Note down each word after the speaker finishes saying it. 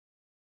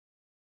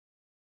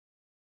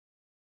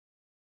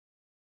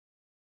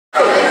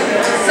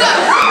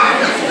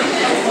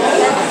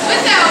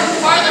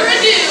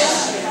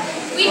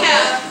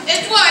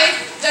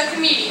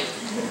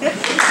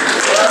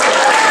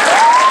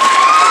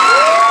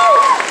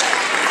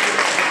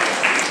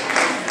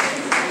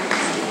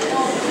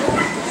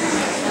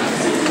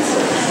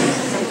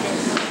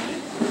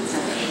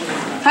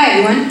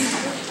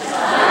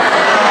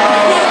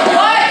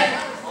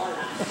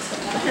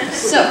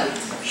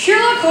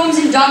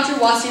Dr.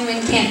 Watson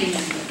went camping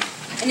that day.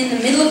 And in the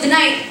middle of the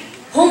night,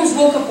 Holmes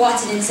woke up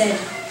Watson and said,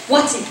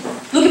 "Watson,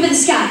 look up at the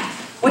sky.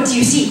 What do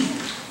you see?"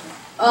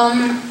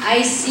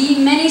 I see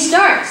many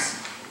stars."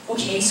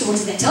 "Okay, so what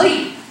does that tell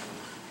you?"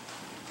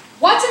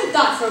 Watson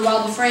thought for a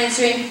while before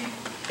answering.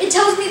 "It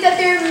tells me that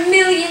there are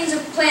millions of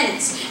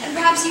planets, and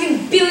perhaps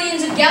even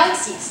billions of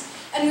galaxies,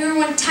 and we are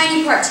one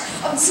tiny part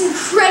of this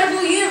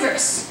incredible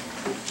universe."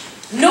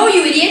 "No,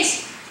 you idiot!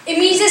 It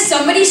means that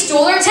somebody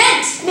stole our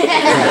tent!"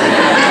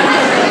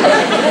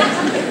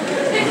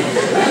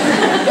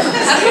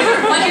 Have you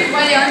ever wondered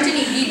why there aren't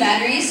any B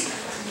batteries?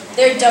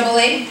 There are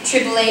AA,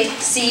 AAA,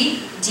 C,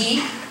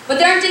 D, but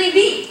there aren't any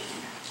B.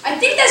 I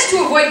think that's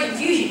to avoid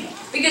confusion,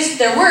 because if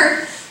there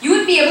were, you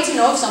would be able to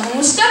know if someone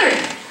was stuttering.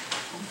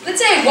 Let's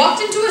say I walked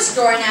into a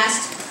store and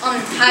asked,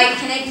 "Hi,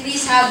 can I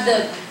please have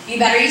the B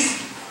batteries?"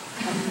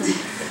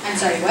 I'm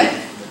sorry, what?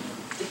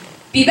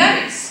 B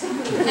batteries.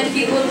 And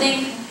people would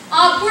think,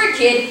 "Oh, poor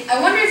kid, I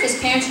wonder if his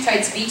parents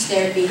tried speech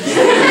therapy."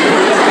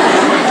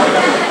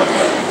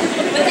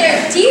 But they're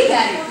D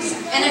batteries,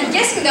 and I'm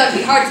guessing that would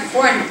be hard for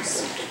foreigners.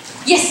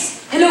 "Yes,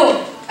 hello,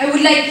 I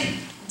would like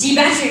D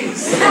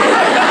batteries."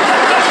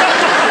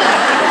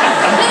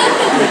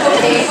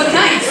 "Okay, what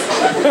kind?"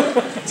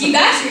 "D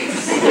batteries."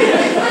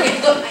 "Okay,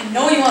 look, I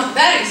know you want the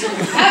batteries, so you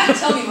have to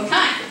tell me what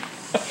kind."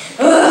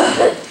 "Ugh,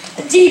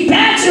 D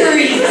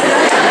batteries."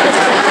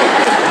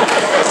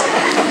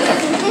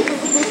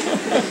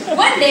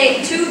 One day,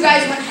 two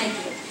guys went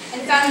hiking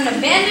and found an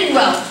abandoned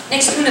well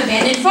next to an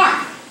abandoned farm.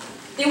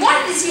 They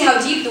wanted to see how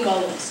deep the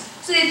well was,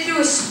 so they threw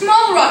a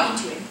small rock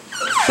into it,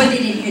 but they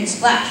didn't hear the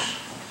splash.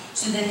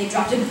 So then they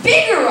dropped a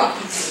bigger rock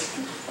into it,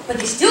 but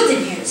they still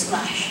didn't hear the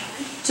splash.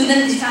 So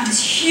then they found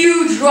this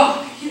huge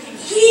rock and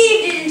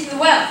heaved it into the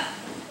well.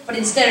 But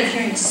instead of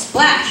hearing a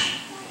splash,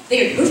 they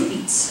heard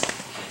hoofbeats.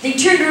 They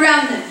turned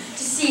around them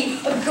to see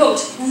a goat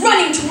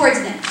running towards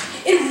them.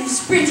 It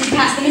sprinted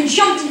past them and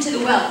jumped into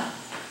the well.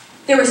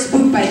 They were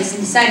spooked by this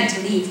and decided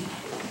to leave.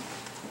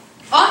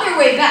 On their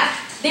way back,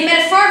 they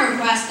met a farmer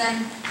who asked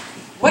them,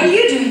 "What are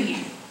you doing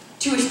here?"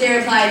 To which they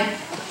replied,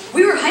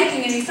 "We were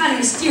hiking and we found a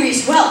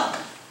mysterious well.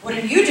 What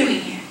are you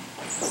doing here?"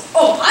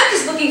 "Oh, I'm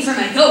just looking for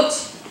my goat."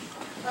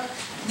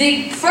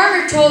 The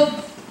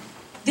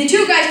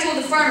two guys told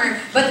the farmer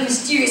about the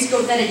mysterious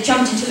goat that had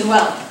jumped into the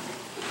well.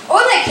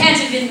 "Oh, that can't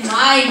have been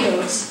my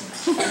goat.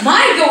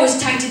 My goat was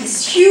tied to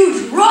this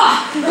huge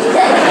rock."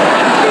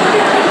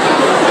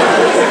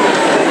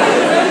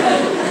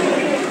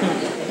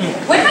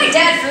 When my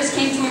dad first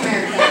came to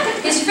America,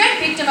 his friend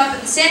picked him up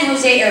at the San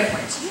Jose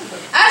airport.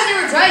 As they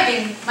were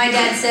driving, my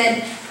dad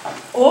said,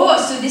 "Oh,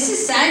 so this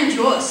is San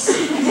Jose."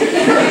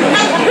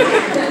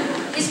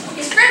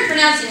 His friend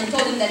pronounced it and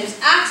told him that it was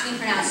actually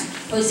pronounced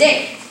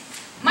Jose.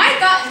 My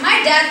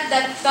dad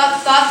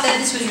thought that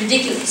this was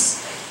ridiculous.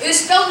 It was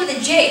spelled with a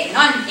J,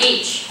 not an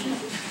H.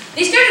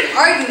 They started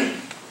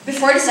arguing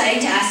before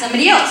deciding to ask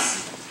somebody else.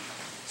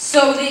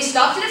 So they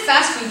stopped at a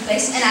fast food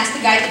place and asked the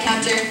guy at the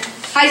counter,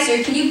 "Hi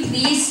sir, can you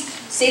please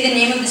say the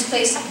name of this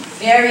place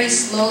very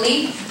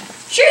slowly?"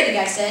 "Sure," the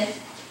guy said.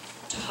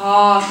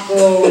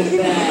 "Taco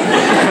Bell."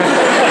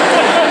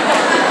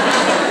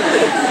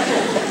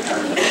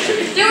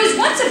 There was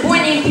once a boy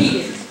named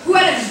Peter who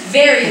had a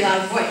very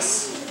loud voice.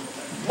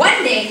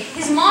 One day,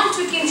 his mom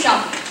took him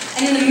shopping,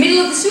 and in the middle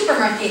of the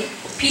supermarket,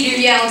 Peter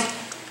yelled,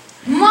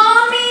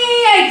 "Mommy,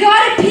 I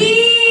gotta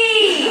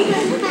pee!"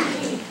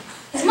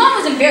 His mom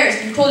was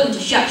embarrassed and told him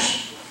to shush.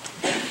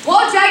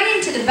 While dragging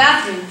him to the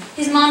bathroom,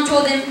 his mom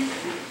told him,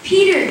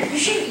 "Peter, you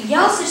shouldn't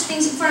yell such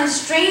things in front of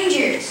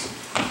strangers."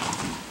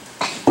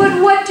 "But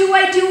what do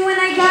I do when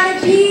I gotta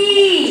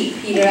pee?"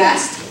 Peter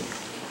asked.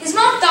 His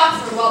mom thought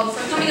for a while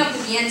before coming up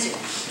with the answer.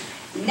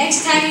 "Next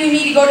time you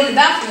need to go to the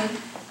bathroom,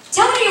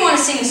 tell me you want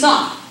to sing a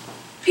song."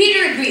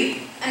 Peter agreed,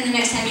 and the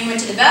next time he went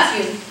to the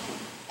bathroom,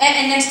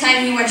 and next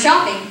time he went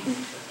shopping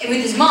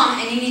with his mom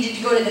and he needed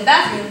to go to the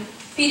bathroom,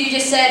 Peter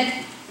just said,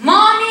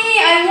 "Mommy,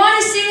 I want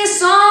to sing a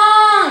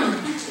song!"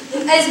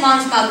 As his mom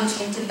smiled and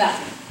took him to the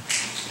bathroom.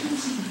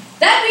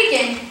 That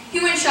weekend, he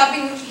went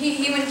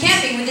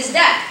camping with his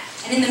dad,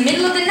 and in the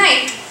middle of the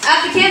night, at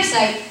the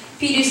campsite,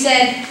 Peter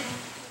said,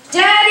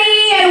 "Daddy,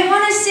 I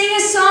want to sing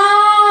a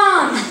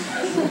song!"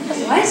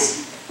 "What?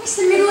 It's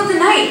the middle of the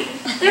night.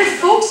 There are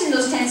folks in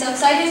those tents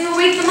outside and you'll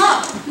wake them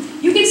up.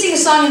 You can sing a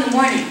song in the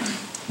morning."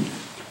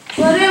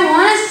 "But I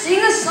want to sing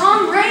a song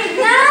right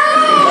now!"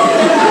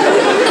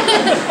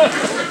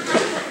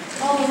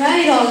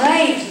 All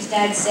right, his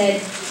dad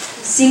said.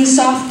 "Sing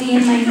softly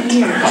in my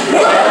ear."